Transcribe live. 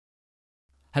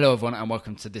Hello everyone and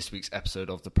welcome to this week's episode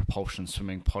of the Propulsion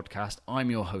Swimming Podcast. I'm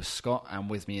your host Scott and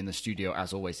with me in the studio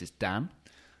as always is Dan.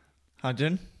 How you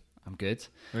doing? I'm good.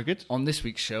 Very good. On this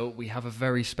week's show we have a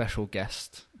very special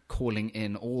guest calling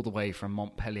in all the way from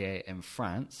Montpellier in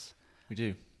France. We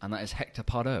do. And that is Hector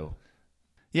Pardo.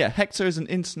 Yeah, Hector is an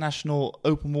international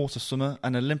open water swimmer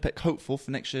and Olympic hopeful for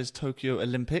next year's Tokyo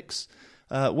Olympics.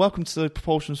 Welcome to the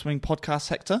Propulsion Swimming Podcast,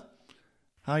 Hector.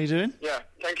 How are you doing? Yeah,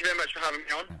 thank you very much for having me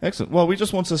on. Excellent. Well, we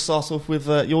just want to start off with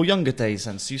your younger days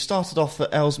then. So you started off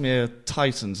at Ellesmere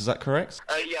Titans, is that correct?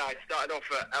 Yeah, I started off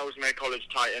at Ellesmere College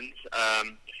Titans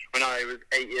when I was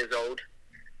 8 years old.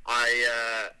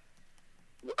 I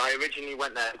originally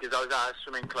went there because I was at a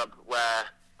swimming club where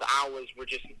the hours were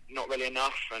just not really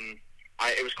enough and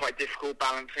it was quite difficult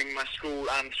balancing my school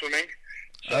and swimming.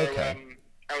 So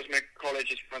Ellesmere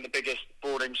College is one of the biggest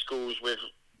boarding schools with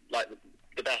like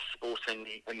the best sporting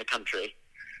in the country.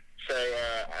 So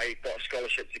I got a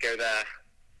scholarship to go there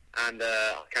and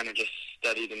I kind of just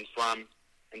studied and swam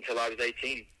until I was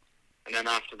 18. And then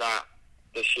after that,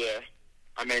 this year,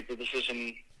 I made the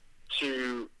decision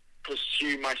to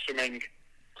pursue my swimming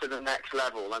to the next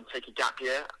level and take a gap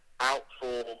year out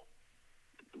for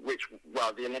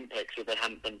the Olympics, if they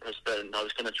hadn't been postponed. I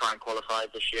was going to try and qualify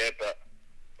this year, but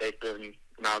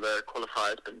now the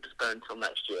qualifier's been postponed until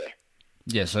next year.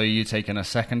 Yeah, so are you taking a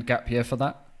second gap year for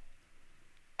that?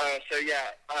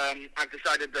 I've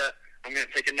decided that I'm going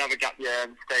to take another gap year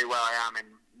and stay where I am in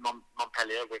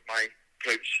Montpellier with my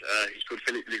coach, who's called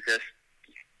Philippe Lucas,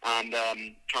 and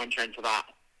try and train for that.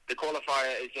 The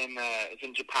qualifier is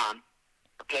in Japan,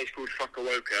 a place called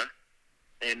Fukuoka,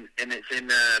 and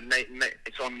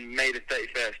it's on May the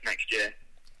 31st next year.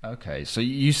 Okay, so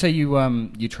you say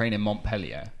you train in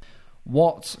Montpellier.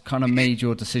 What kind of made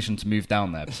your decision to move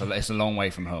down there? So it's a long way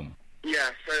from home. Yeah,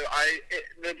 so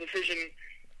the decision,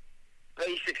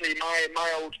 basically,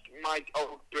 my old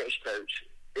British coach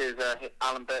is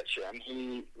Alan Bircher, and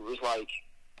he was like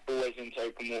always into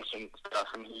open water and stuff,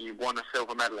 and he won a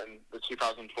silver medal in the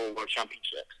 2004 World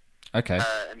Championships. Okay.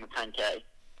 In the 10K,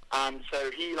 and so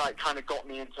he like kind of got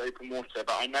me into open water,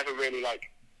 but I never really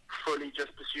like fully just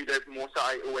pursued open water.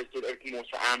 I always did open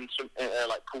water and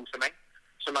like pool swimming.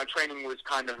 So my training was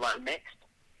kind of like mixed.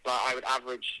 Like I would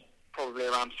average probably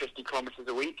around 50 kilometers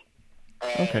a week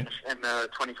in a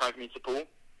 25-meter pool.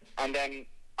 And then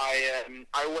I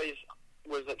always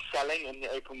was excelling in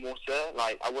the open water.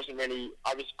 Like I was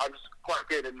quite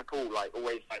good in the pool. Like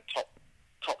always like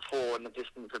top four in the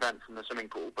distance events in the swimming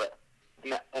pool. But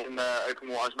in the open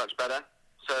water I was much better.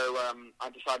 So I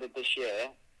decided this year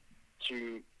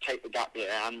to take the gap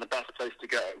year, and the best place to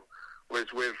go was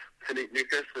with Philippe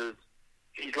Lucas.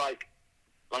 He's like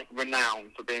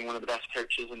renowned for being one of the best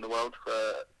coaches in the world for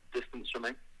distance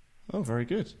swimming. Oh, very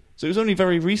good. So it was only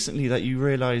very recently that you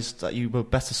realised that you were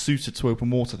better suited to open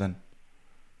water then?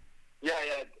 Yeah.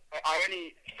 I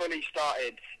only fully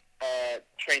started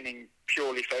training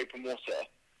purely for open water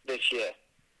this year.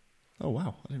 Oh,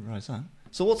 wow. I didn't realise that.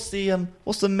 So what's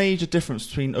the major difference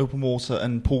between open water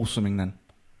and pool swimming then?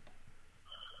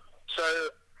 So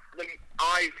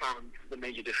I found the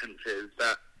major difference is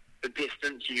that the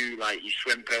distance you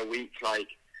swim per week, like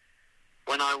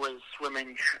when I was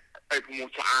swimming open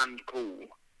water and pool,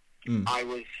 I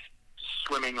was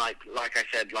swimming like I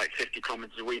said, like 50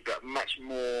 kilometers a week, but much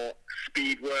more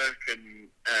speed work and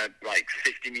like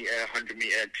 50 meter, 100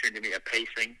 meter, 200 meter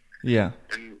pacing,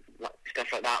 and stuff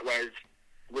like that. Whereas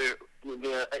with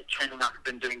the training I've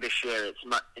been doing this year,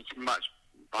 it's much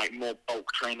like more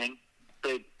bulk training,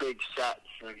 big sets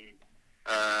and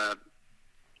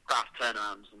fast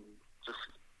turnarounds, and just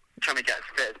trying to get as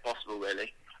fit as possible,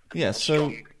 really. Yeah,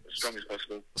 strong as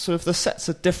possible. So if the sets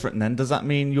are different then, does that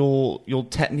mean your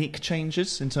technique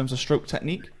changes in terms of stroke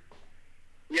technique?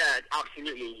 Yeah,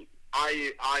 absolutely.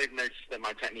 I've noticed that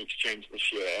my technique's changed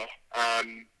this year.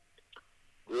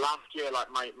 Last year, like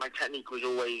my technique was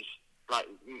always like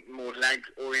more leg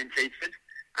orientated,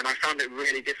 and I found it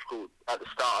really difficult at the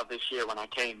start of this year when I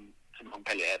came to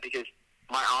Montpellier because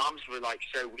my arms were like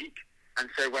so weak. And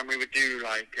so when we would do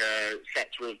like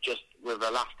sets with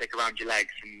elastic around your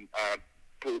legs and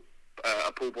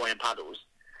a pool buoy and paddles,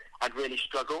 I'd really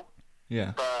struggle.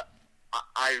 Yeah. But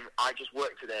I just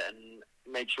worked at it and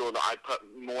made sure that I put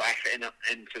more effort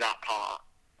into that part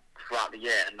throughout the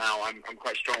year, and now I'm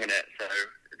quite strong in it. So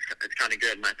it's kind of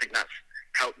good, and I think that's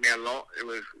helped me a lot. It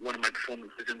was one of my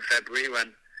performances in February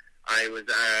when I was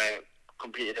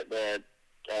competed at the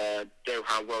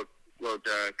Doha World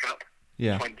Cup.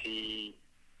 Yeah. 20,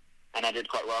 and I did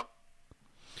quite well.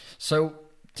 So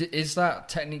is that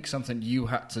technique something you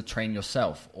had to train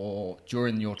yourself, or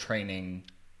during your training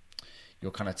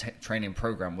your kind of training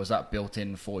program, was that built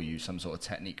in for you, some sort of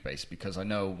technique base? Because I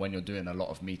know when you're doing a lot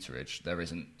of meterage, there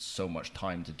isn't so much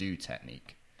time to do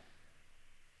technique.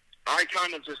 I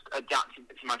kind of just adapted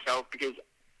it to myself because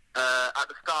at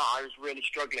the start I was really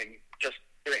struggling. Just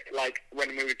like when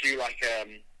we would do like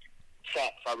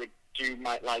sets, I would do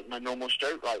my normal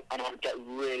stroke, and I would get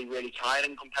really, really tired.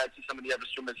 And compared to some of the other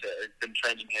swimmers that have been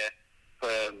training here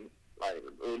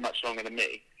for much longer than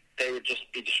me, they would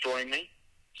just be destroying me.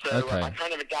 So I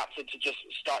kind of adapted to just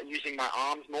start using my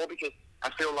arms more, because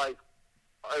I feel like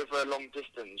over a long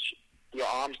distance, your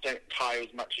arms don't tire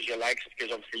as much as your legs,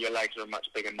 because obviously your legs are a much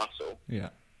bigger muscle. Yeah.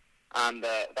 And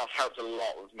that's helped a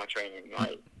lot with my training.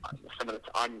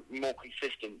 I'm more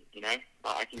consistent,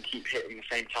 I can keep hitting the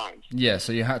same times. Yeah,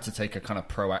 so you had to take a kind of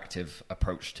proactive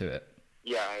approach to it.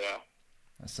 Yeah.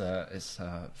 That's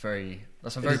a very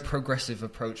progressive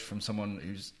approach from someone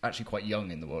who's actually quite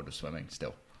young in the world of swimming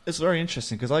still. It's very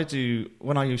interesting, because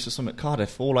when I used to swim at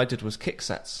Cardiff, all I did was kick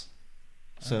sets.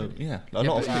 So, a lot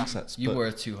of kick sets. You were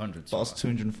a 200 swimmer. But I was a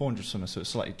 200 and 400 swimmer, so it's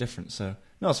slightly different. So,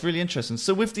 no, it's really interesting.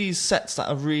 So with these sets that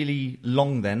are really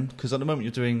long then, because at the moment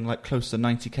you're doing like close to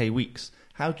 90k weeks,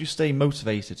 how do you stay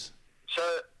motivated? So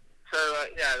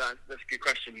that's a good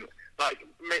question. Like,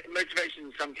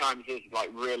 motivation sometimes is like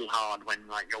really hard when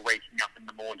like you're waking up in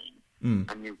the morning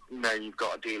and you know you've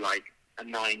got to do like a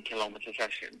 9-kilometer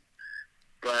session.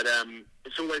 But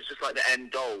it's always just like the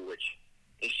end goal, which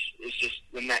is just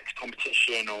the next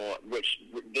competition, or which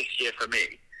this year for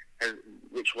me,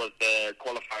 which was the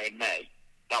qualifier in May.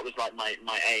 That was like my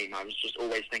aim. I was just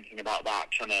always thinking about that,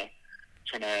 trying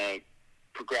to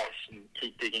progress and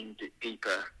keep digging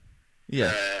deeper.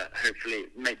 Yeah. Hopefully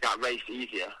make that race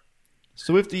easier.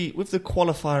 So with the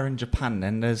qualifier in Japan,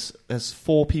 then there's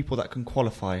 4 people that can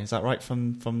qualify. Is that right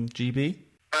from GB?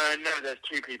 No, there's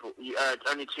 2 people.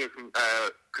 Only 2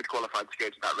 could qualify to go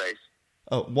to that race.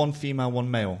 Oh, 1 female,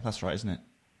 1 male. That's right, isn't it?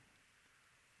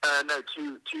 No,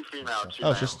 two female, 2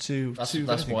 male. male. Just two.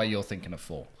 That's why you're thinking of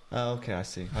 4. Oh, okay, I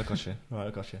see. I got you. Right, I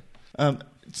got you.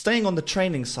 Staying on the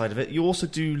training side of it, you also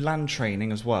do land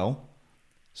training as well.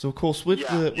 So, of course, with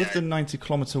the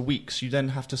 90-kilometer weeks, you then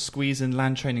have to squeeze in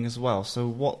land training as well. So,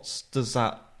 what does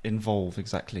that involve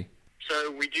exactly?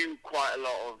 So we do quite a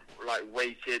lot of like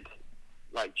weighted,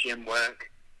 like gym work,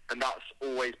 and that's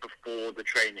always before the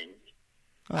training.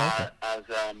 Oh, okay. As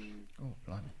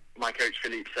my coach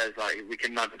Philippe says, like, we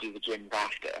can never do the gym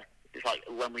after. It's like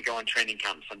when we go on training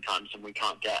camp sometimes and we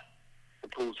can't get the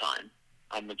pool time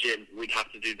and the gym, we'd have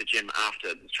to do the gym after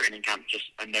the training camp. Just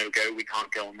a no-go. We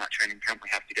can't go on that training camp. We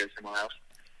have to go somewhere else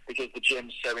because the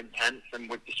gym's so intense, and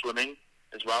with the swimming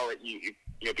as well,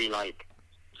 you'll be like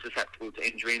susceptible to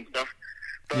injury and stuff.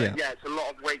 But yeah, it's a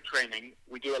lot of weight training.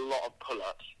 We do a lot of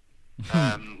pull-ups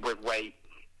with weight.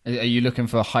 Are you looking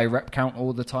for a high rep count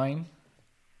all the time?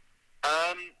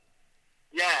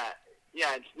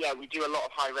 Yeah, we do a lot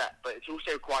of high rep, but it's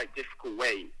also quite difficult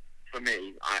weight for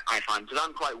me, I find, because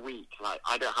I'm quite weak. Like,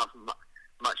 I don't have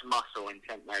much muscle in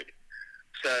front leg.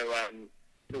 So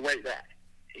the weight that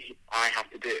I have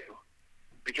to do,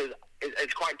 because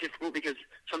it's quite difficult, because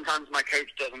sometimes my coach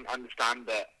doesn't understand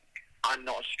that I'm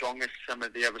not as strong as some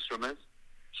of the other swimmers.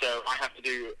 So I have to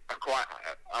do a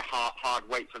hard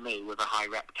weight for me with a high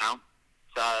rep count.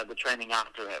 So the training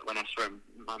after it, when I swim,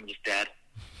 I'm just dead.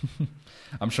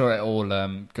 I'm sure it all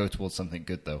go towards something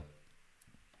good, though.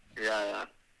 Yeah.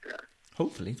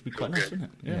 Hopefully, it'll be quite nice,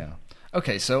 wouldn't it? Yeah.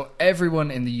 Okay, so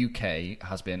everyone in the UK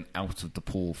has been out of the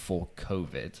pool for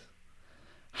COVID.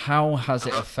 How has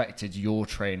it affected your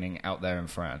training out there in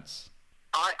France?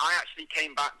 I actually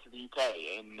came back to the UK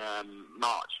in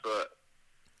March for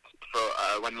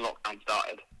when the lockdown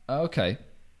started. Okay.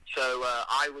 So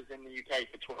I was in the UK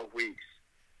for 12 weeks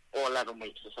or 11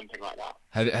 weeks or something like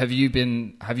that. Have you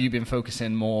been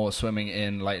focusing more swimming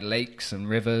in like lakes and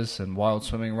rivers and wild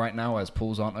swimming right now as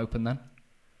pools aren't open then?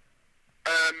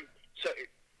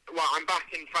 I'm back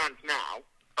in France now,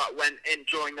 but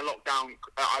during the lockdown,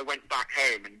 I went back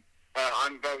home, and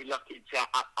I'm very lucky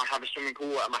I have a swimming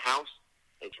pool at my house.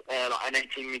 It's like an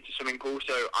 18-meter swimming pool,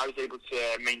 so I was able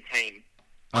to maintain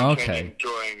my training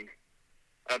during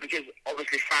because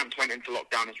obviously France went into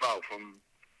lockdown as well from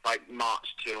like March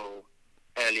till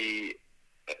early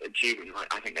June.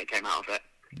 I think they came out of it.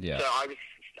 Yeah. So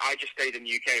I just stayed in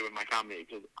the UK with my family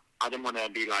because I didn't want to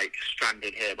be like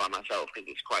stranded here by myself because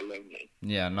it's quite lonely.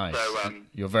 Yeah, nice. So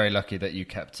you're very lucky that you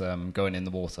kept going in the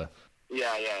water.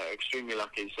 Yeah, extremely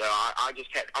lucky. So I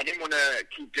just kept. I didn't want to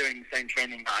keep doing the same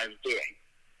training that I was doing,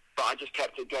 but I just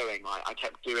kept it going. Like, I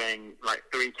kept doing like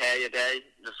 3K a day,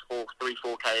 just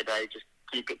 4K a day, just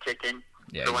keep it ticking.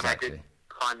 Yeah, so exactly. when I did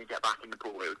finally get back in the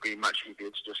pool, it would be much easier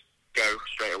to just go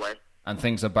straight away. And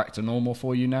things are back to normal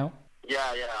for you now?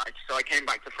 Yeah. So I came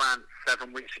back to France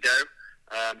 7 weeks ago.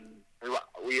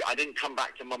 I didn't come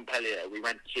back to Montpellier. We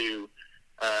went to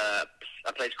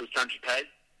a place called Saint-Tropez,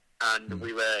 and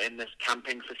we were in this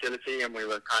camping facility, and we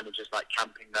were kind of just like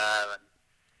camping there and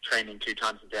training 2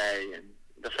 times a day. And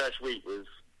the first week was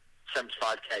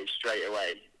 75k straight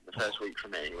away. The first week for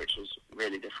me, which was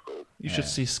really difficult. You should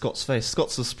see Scott's face.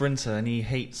 Scott's a sprinter, and he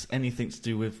hates anything to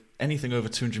do with anything over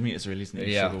 200 meters. Really, isn't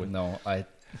he? Yeah, no,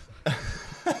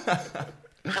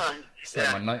 it's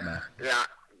like my nightmare. Yeah,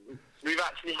 we've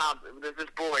actually had. There's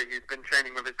this boy who's been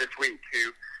training with us this week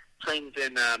who trains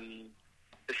in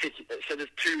the city. So there's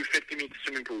 2 50-meter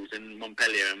swimming pools in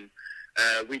Montpellier,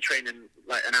 and we train in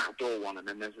like an outdoor one, and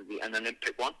then there's an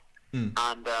Olympic one.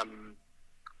 And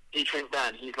he trains there,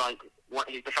 and he's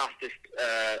the fastest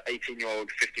 18-year-old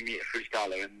 50-meter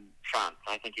freestyler in France.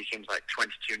 I think he swims like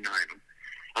 22.9.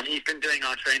 And he's been doing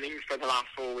our training for the last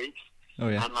 4 weeks. Oh,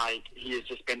 yeah. And, he has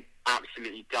just been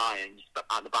absolutely dying just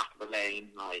at the back of the lane,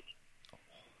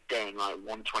 going,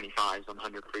 125s on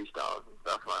 100 freestyles and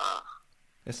stuff like that.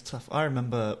 It's tough. I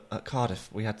remember at Cardiff,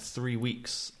 we had 3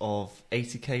 weeks of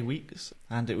 80k weeks,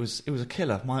 and it was a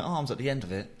killer. My arms at the end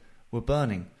of it were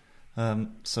burning.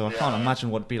 So I can't imagine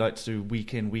what it'd be like to do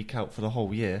week in, week out for the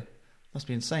whole year. Must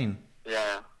be insane.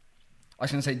 Yeah. I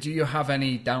was going to say, do you have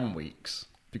any down weeks?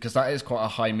 Because that is quite a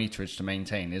high meterage to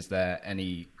maintain. Is there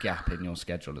any gap in your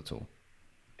schedule at all?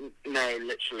 No,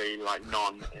 literally,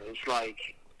 none. It's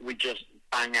we just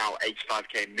bang out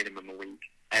 85k minimum a week,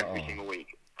 every single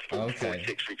week,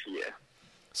 46 weeks a year.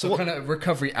 So kind of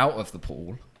recovery out of the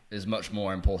pool is much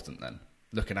more important then?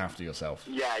 Looking after yourself.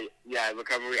 Yeah,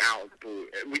 recovery out of the pool.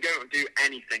 We don't do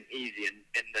anything easy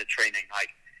in the training.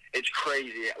 It's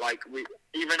crazy.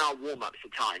 Even our warm-ups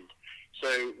are timed.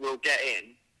 So we'll get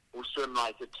in, we'll swim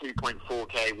a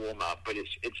 2.4k warm-up, but you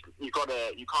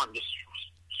can't just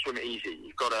swim it easy.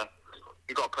 You've got to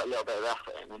put a little bit of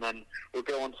effort in, and then we'll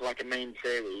go on to a main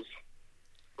series,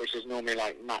 which is normally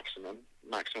maximum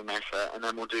effort, and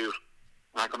then we'll do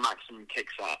a maximum kick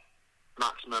set,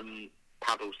 maximum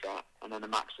paddle set, and then a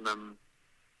maximum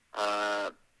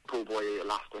pool buoy,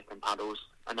 elastic and paddles,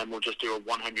 and then we'll just do a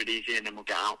 100 easy, and then we'll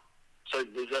get out. So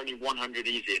there's only 100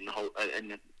 easy in the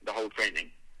whole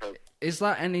training. So, is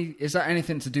that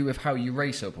anything to do with how you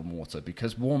race open water?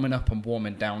 Because warming up and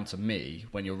warming down to me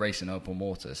when you're racing open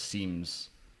water seems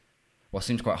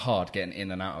quite hard getting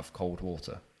in and out of cold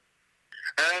water.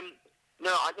 No,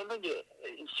 I don't think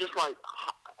it's just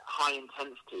high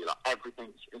intensity.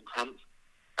 Everything's intense.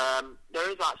 There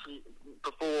is actually,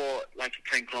 before a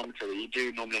 10 kilometre, you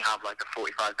do normally have a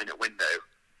 45-minute window,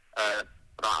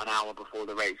 about an hour before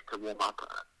the race to warm up,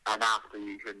 and after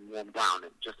you can warm down,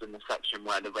 just in the section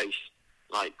where the race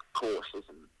course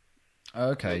isn't.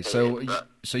 Okay, so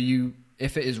you,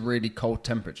 if it is really cold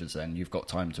temperatures, then you've got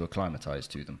time to acclimatise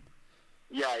to them.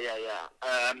 Yeah.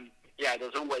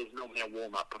 There's always normally a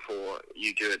warm up before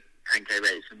you do a 10k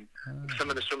race, and some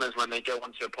of the swimmers, when they go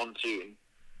onto a pontoon,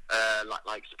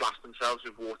 splash themselves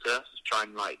with water to try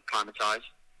and acclimatise.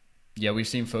 Yeah, we've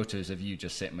seen photos of you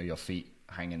just sitting with your feet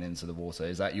hanging into the water.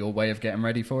 Is that your way of getting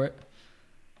ready for it?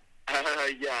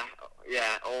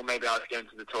 Yeah. Or maybe I was going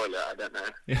to the toilet. I don't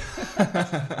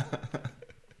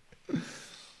know.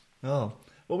 Oh,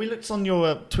 well, we looked on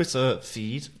your Twitter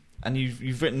feed, and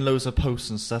you've written loads of posts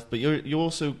and stuff. But you're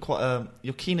also quite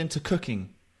you're keen into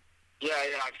cooking. Yeah.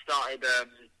 I've started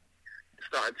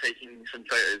taking some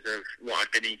photos of what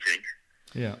I've been eating.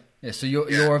 Yeah. So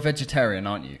you're a vegetarian,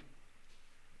 aren't you?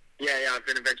 Yeah. I've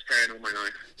been a vegetarian all my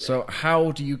life. So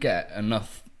how do you get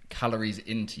enough calories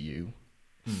into you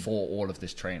for all of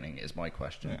this training? Is my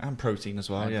question. Yeah, and protein as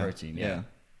well. And protein. Yeah.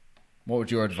 What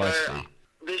would your advice be?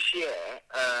 This year,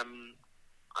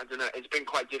 I don't know. It's been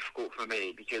quite difficult for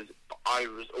me because I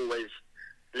was always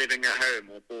living at home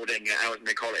or boarding at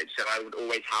Ellesmere College, so I would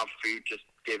always have food just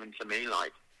given to me,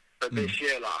 But this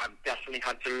year, I've definitely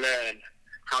had to learn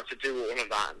how to do all of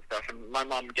that and stuff. And my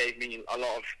mum gave me a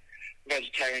lot of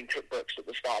vegetarian cookbooks at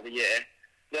the start of the year.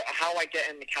 How I get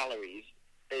in the calories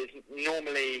is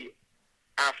normally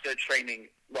after training,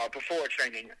 before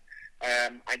training,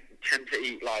 I tend to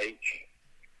eat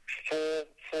four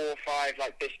or five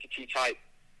biscuity type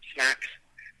snacks,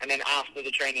 and then after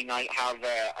the training I have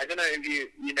I don't know if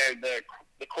you know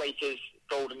the Quakers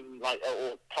golden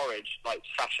or porridge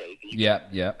sachets.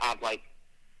 Yeah. Add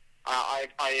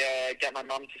I get my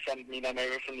mum to send me them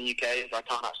over from the UK as I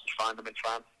can't actually find them in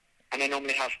France, and I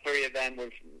normally have 3 of them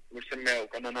with some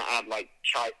milk, and then I add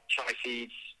chai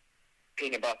seeds,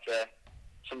 peanut butter,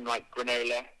 some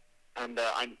granola, and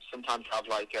I sometimes have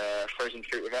frozen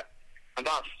fruit with it, and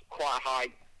that's quite a high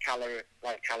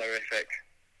calorific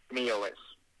meal, it's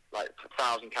like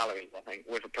 1,000 calories, I think,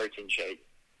 with a protein shake.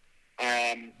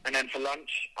 And then for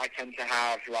lunch, I tend to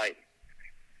have like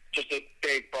just a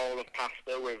big bowl of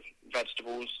pasta with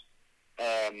vegetables,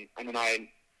 and then I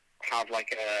have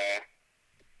like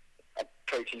a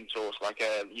protein source,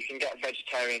 you can get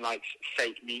vegetarian like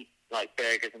fake meat, like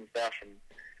burgers and stuff,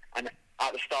 and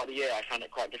at the start of the year I found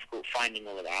it quite difficult finding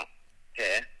all of that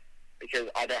here, because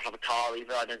I don't have a car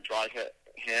either, I don't drive it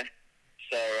here,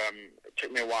 so it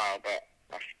took me a while,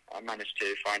 but I managed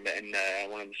to find it in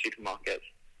one of the supermarkets.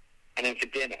 And then for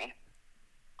dinner,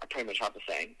 I pretty much have the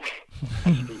same.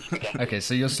 Okay,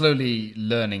 so you're slowly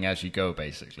learning as you go,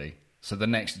 basically. So the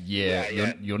next year,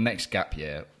 your next gap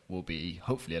year will be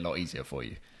hopefully a lot easier for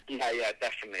you. Yeah,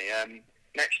 definitely.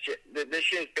 Next year,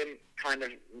 this year's been kind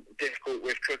of difficult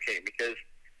with cooking because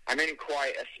I'm in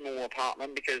quite a small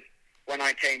apartment. Because when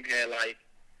I came here,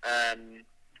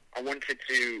 I wanted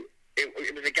to. It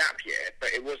was a gap year,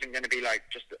 but it wasn't going to be like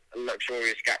just a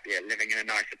luxurious gap year, living in a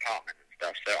nice apartment and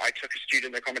stuff. So I took a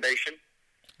student accommodation.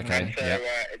 Okay. And so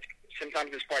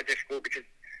sometimes it's quite difficult because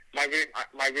my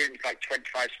room's like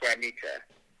 25 square meter,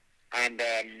 and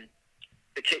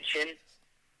the kitchen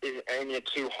is only a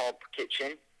 2-hob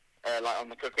kitchen, like on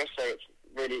the cooker. So it's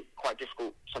really quite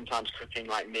difficult sometimes cooking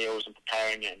like meals and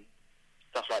preparing and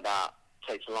stuff like that.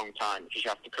 Takes a long time because you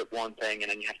have to cook one thing and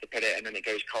then you have to put it and then it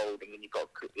goes cold and then you've got to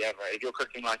cook the other. If you're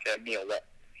cooking like a meal that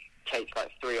takes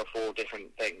like 3 or 4 different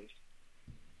things.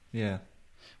 Yeah.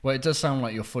 Well, it does sound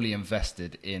like you're fully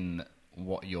invested in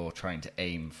what you're trying to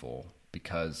aim for,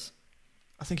 because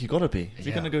I think you've got to be. If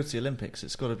you're going to go to the Olympics,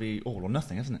 it's got to be all or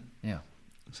nothing, isn't it? Yeah.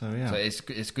 So yeah. So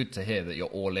it's good to hear that you're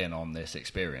all in on this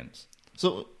experience.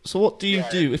 So what do you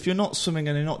do if you're not swimming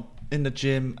and you're not in the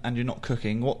gym and you're not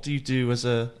cooking? What do you do as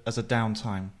a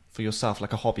downtime for yourself,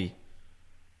 like a hobby?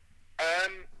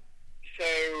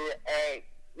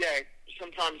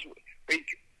 Sometimes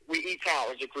we eat out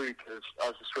as a group as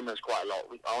the swimmers quite a lot.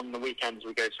 On the weekends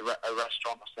we go to a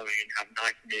restaurant or something and have a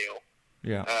nice meal.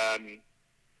 Yeah.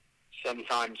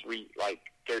 Sometimes we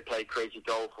go play crazy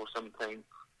golf or something.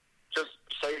 Just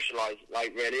socialise,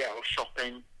 really, or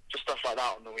shopping, just stuff like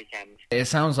that on the weekends. It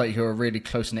sounds like you're a really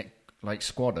close-knit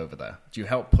squad over there. Do you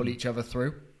help pull each other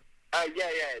through? Yeah,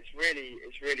 it's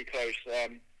really close.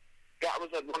 That was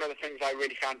one of the things I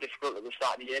really found difficult at the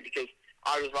start of the year, because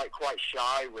I was quite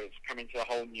shy with coming to a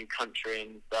whole new country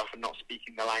and stuff and not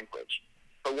speaking the language.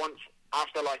 But once,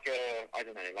 after 6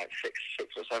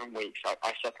 or 7 weeks,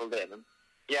 I settled in, and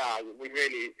we're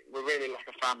really like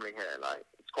a family here.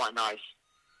 It's quite nice.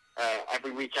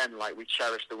 Every weekend, we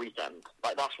cherish the weekend.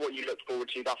 That's what you look forward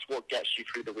to. That's what gets you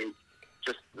through the week.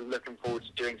 Just looking forward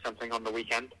to doing something on the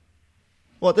weekend.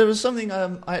 Well, there was something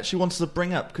I actually wanted to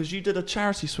bring up, because you did a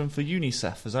charity swim for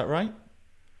UNICEF, is that right?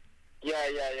 Yeah.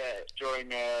 During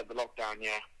the lockdown,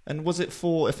 yeah. And was it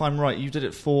for, if I'm right, you did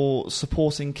it for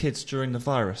supporting kids during the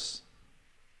virus?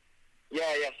 Yeah.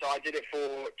 So I did it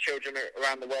for children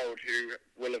around the world who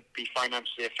will be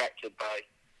financially affected by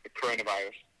the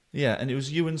coronavirus. Yeah, and it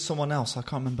was you and someone else. I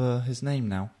can't remember his name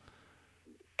now.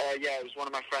 It was one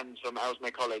of my friends from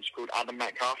Ellesmere College called Adam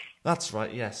Metcalf. That's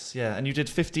right, yes, yeah. And you did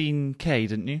 15k,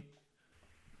 didn't you?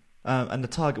 And the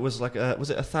target was was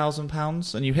it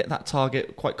 £1,000? And you hit that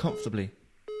target quite comfortably.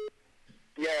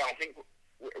 Yeah, I think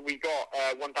we got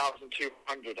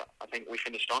 1,200, I think we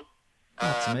finished on.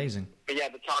 That's amazing. But yeah,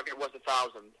 the target was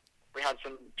 1,000. We had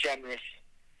some generous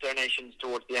donations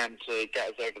towards the end to get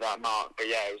us over that mark. But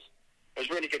yeah, it was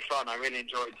really good fun. I really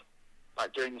enjoyed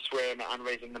doing the swim and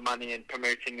raising the money and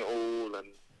promoting it all and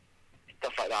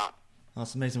stuff like that.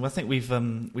 That's amazing. Well, I think we've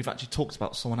actually talked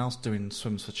about someone else doing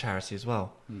swims for charity as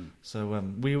well. So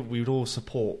we would all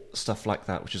support stuff like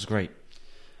that, which is great.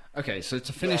 Okay, so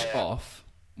to finish off,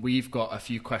 we've got a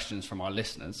few questions from our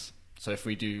listeners. So if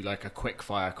we do a quick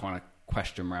fire kind of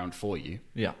question round for you.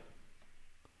 Yeah.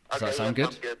 Does that sound good?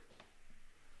 Sounds good.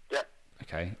 Yeah.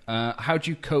 Okay. How do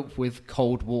you cope with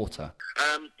cold water?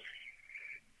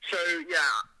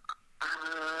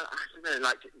 I don't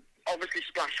know, obviously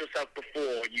splash yourself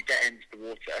before you get into the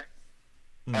water.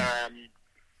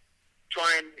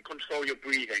 Try and control your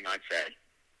breathing, I'd say.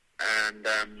 And,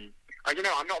 I don't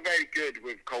know, I'm not very good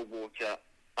with cold water.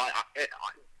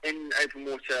 In open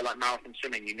water, like marathon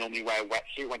swimming, you normally wear a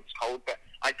wetsuit when it's cold, but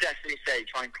I definitely say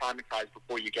try and climatize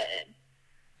before you get in.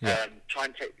 Yeah. Try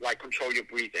and control your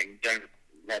breathing. Don't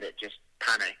let it just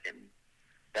panic, and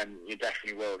then you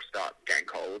definitely will start getting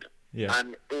cold. Yeah.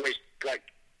 And always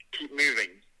keep moving.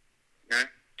 No,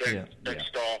 don't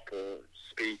stop or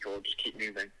speak, or just keep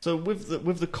moving. So with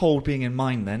the cold being in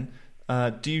mind, then,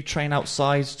 do you train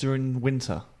outside during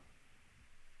winter?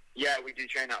 Yeah, we do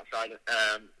train outside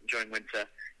during winter.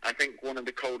 I think one of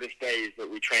the coldest days that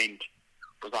we trained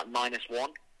was like -1.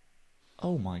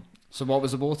 Oh my! So what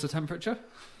was the water temperature?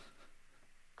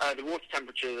 The water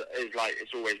temperature is like,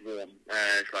 it's always warm.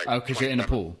 It's like Oh, because you're in a 27.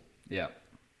 pool. Yeah.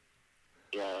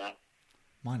 Yeah.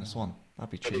 -1. That'd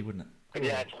be chilly, wouldn't it? But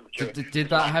yeah, temperature. Did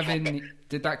that have any?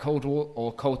 Did that cold water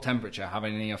or cold temperature have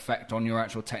any effect on your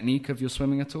actual technique of your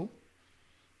swimming at all?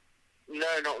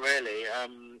 No, not really.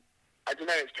 I don't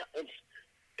know. It's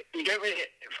you don't really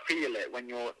feel it when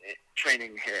you're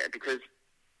training here, because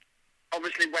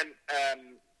obviously when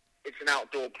it's an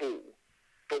outdoor pool,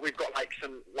 but we've got like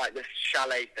this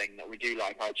chalet thing that we do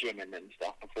like our gym in and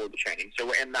stuff before the training. So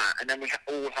we're in that, and then we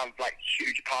all have like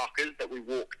huge parkas that we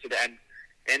walk to the end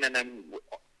in, and then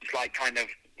it's like kind of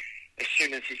as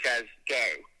soon as he says go,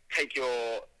 take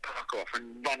your parka off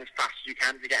and run as fast as you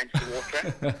can to get into the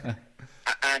water.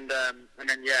 And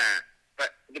then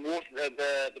but the water,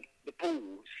 the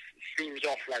pool steams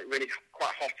off like really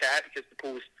quite hot air because the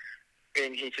pool's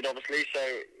being heated, obviously. So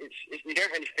it's you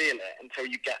don't really feel it until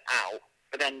you get out.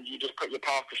 But then you just put your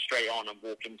parka straight on and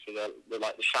walk into the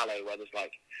chalet where there's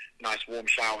like nice warm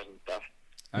showers and stuff.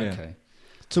 Okay. Yeah.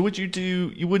 So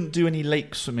you wouldn't do any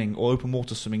lake swimming or open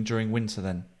water swimming during winter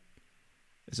then?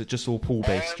 Is it just all pool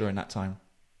based during that time?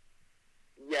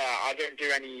 Yeah, I don't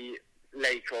do any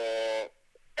lake or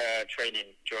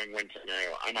training during winter,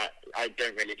 no. And I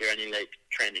don't really do any lake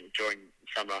training during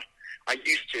summer. I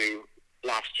used to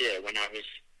last year when I was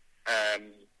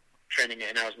training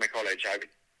at Ellesmere College. I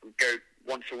would go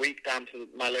once a week down to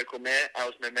my local mere,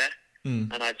 Ellesmere Mere,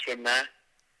 and I'd swim there.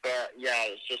 But yeah,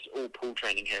 it's just all pool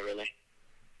training here, really.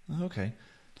 Okay.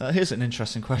 Here's an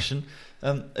interesting question.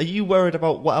 Are you worried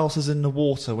about what else is in the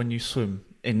water when you swim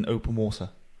in open water?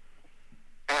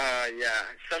 Yeah.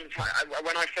 Sometimes,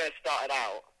 when I first started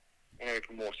out in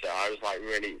open water, I was like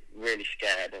really, really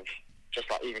scared of just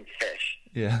like even fish.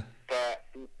 Yeah.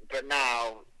 But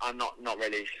now I'm not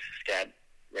really scared,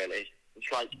 really.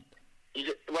 It's like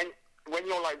when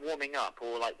you're like warming up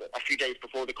or like a few days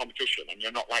before the competition and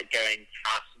you're not like going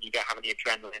fast and you don't have any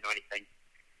adrenaline or anything,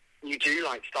 you do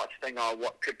like start to think, oh,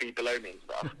 what could be below me and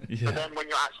stuff. Yeah. But then when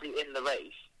you're actually in the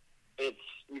race,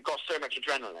 you've got so much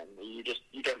adrenaline that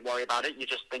you don't worry about it. You're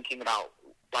just thinking about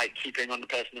like keeping on the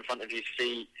person in front of you,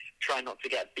 trying not to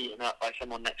get beaten up by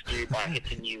someone next to you by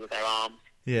hitting you with their arms.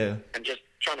 Yeah. And just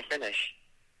trying to finish.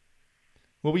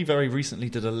 Well, we very recently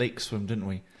did a lake swim, didn't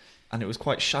we? And it was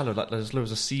quite shallow. Like there's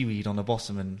loads of seaweed on the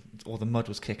bottom, and all the mud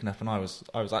was kicking up, and I was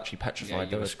actually petrified.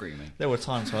 Yeah, you were screaming. There were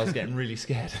times where I was getting really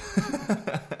scared.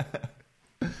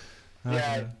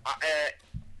 Yeah,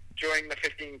 during the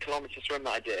 15-kilometre swim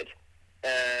that I did,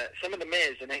 some of the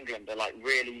meres in England are like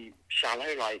really shallow,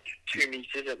 like 2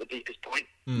 metres at the deepest point.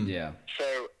 Yeah.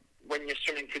 So when you're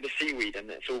swimming through the seaweed and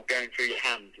it's all going through your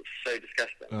hands, it's so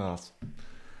disgusting. Oh,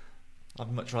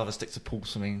 I'd much rather stick to pool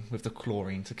swimming with the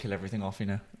chlorine to kill everything off, you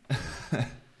know.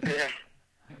 Yeah.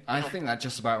 I think that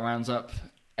just about rounds up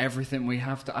everything we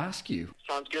have to ask you.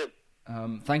 Sounds good.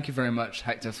 Thank you very much,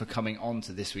 Hector, for coming on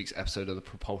to this week's episode of the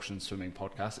Propulsion Swimming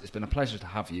Podcast. It's been a pleasure to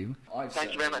have you.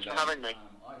 Thank you very much for having me.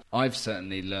 I've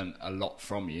certainly learned a lot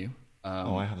from you.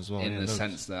 I have as well. In the loads.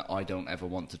 sense that I don't ever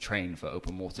want to train for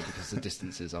open water because the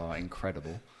distances are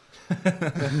incredible.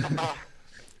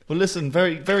 Well, listen,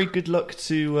 very, very good luck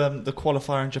to the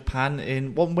qualifier in Japan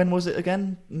in, when was it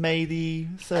again? May the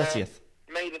 30th?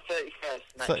 May the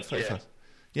 31st next year.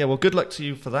 Yeah, well, good luck to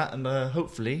you for that, and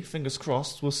hopefully, fingers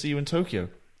crossed, we'll see you in Tokyo.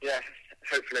 Yeah,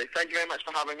 hopefully. Thank you very much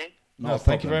for having me. No,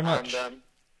 thank you very much. And,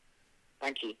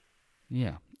 thank you.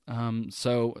 Yeah.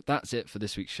 So that's it for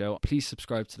this week's show. Please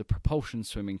subscribe to the Propulsion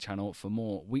Swimming channel for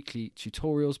more weekly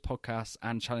tutorials, podcasts,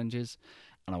 and challenges,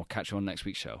 and I will catch you on next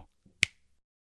week's show.